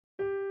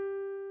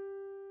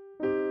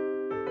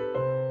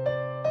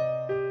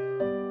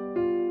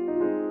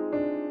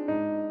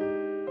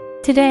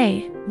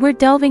Today, we're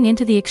delving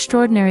into the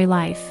extraordinary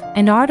life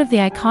and art of the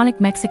iconic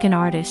Mexican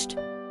artist,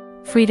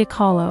 Frida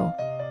Kahlo.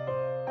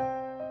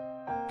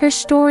 Her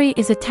story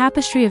is a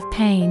tapestry of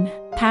pain,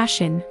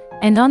 passion,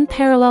 and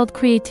unparalleled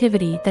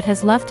creativity that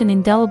has left an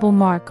indelible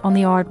mark on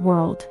the art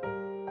world.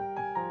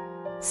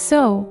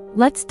 So,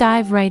 let's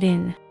dive right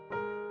in.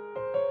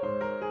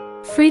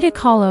 Frida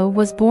Kahlo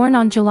was born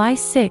on July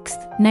 6,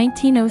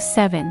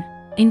 1907,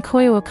 in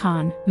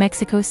Coyoacán,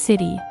 Mexico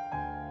City.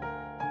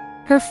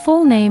 Her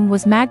full name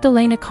was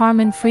Magdalena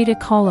Carmen Frida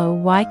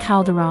Kahlo y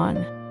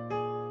Calderón.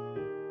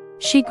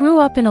 She grew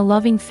up in a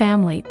loving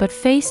family but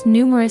faced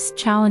numerous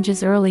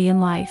challenges early in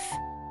life.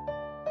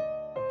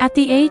 At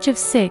the age of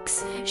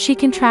 6, she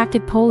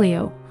contracted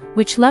polio,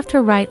 which left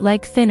her right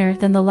leg thinner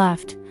than the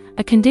left,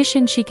 a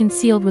condition she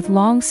concealed with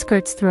long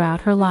skirts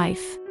throughout her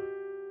life.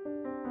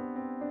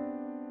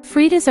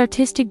 Frida's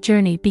artistic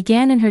journey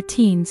began in her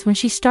teens when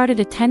she started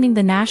attending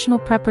the National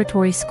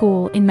Preparatory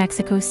School in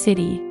Mexico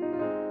City.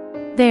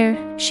 There,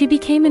 she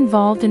became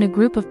involved in a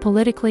group of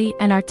politically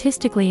and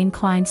artistically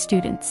inclined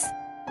students.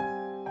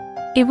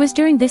 It was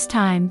during this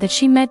time that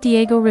she met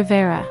Diego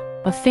Rivera,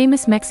 a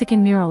famous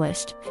Mexican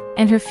muralist,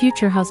 and her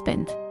future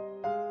husband.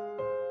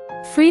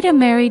 Frida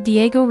married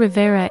Diego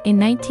Rivera in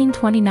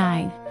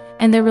 1929,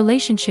 and their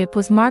relationship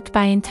was marked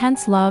by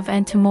intense love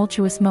and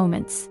tumultuous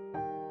moments.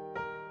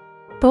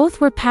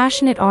 Both were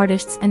passionate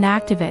artists and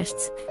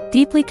activists,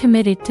 deeply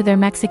committed to their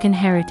Mexican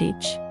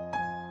heritage.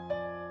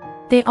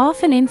 They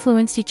often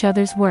influenced each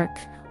other's work,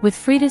 with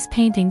Frida's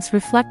paintings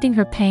reflecting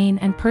her pain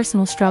and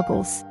personal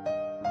struggles.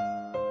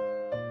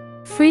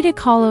 Frida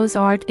Kahlo's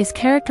art is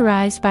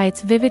characterized by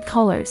its vivid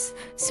colors,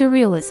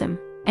 surrealism,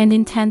 and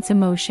intense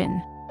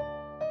emotion.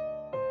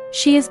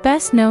 She is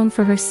best known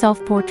for her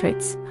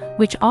self-portraits,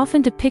 which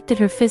often depicted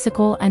her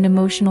physical and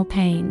emotional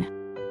pain.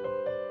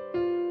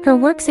 Her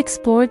works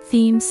explored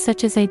themes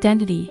such as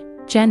identity,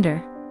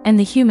 gender, and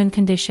the human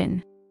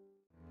condition.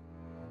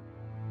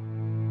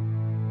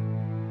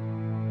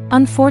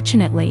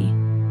 Unfortunately,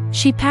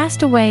 she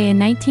passed away in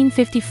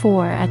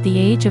 1954 at the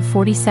age of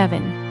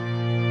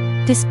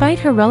 47. Despite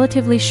her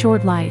relatively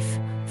short life,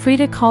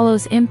 Frida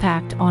Kahlo's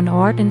impact on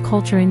art and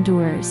culture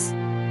endures.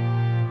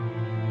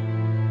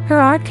 Her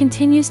art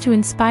continues to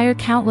inspire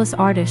countless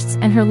artists,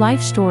 and her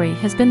life story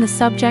has been the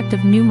subject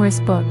of numerous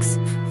books,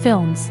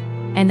 films,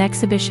 and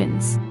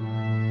exhibitions.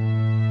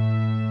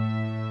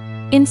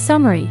 In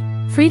summary,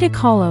 Frida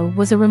Kahlo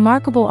was a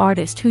remarkable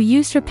artist who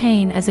used her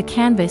pain as a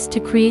canvas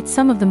to create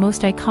some of the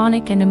most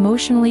iconic and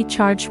emotionally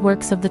charged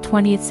works of the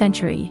 20th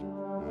century.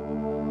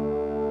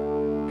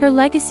 Her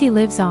legacy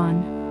lives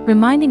on,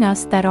 reminding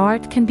us that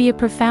art can be a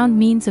profound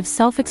means of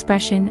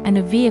self-expression and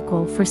a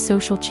vehicle for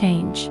social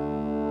change.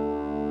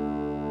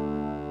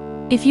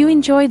 If you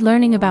enjoyed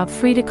learning about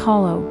Frida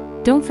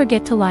Kahlo, don't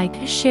forget to like,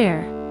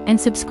 share, and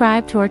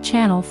subscribe to our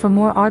channel for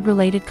more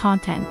art-related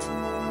content.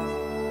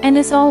 And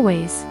as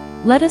always,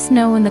 let us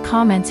know in the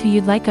comments who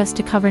you'd like us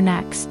to cover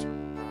next.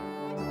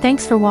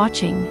 Thanks for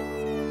watching.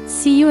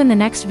 See you in the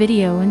next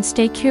video and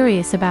stay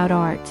curious about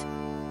art.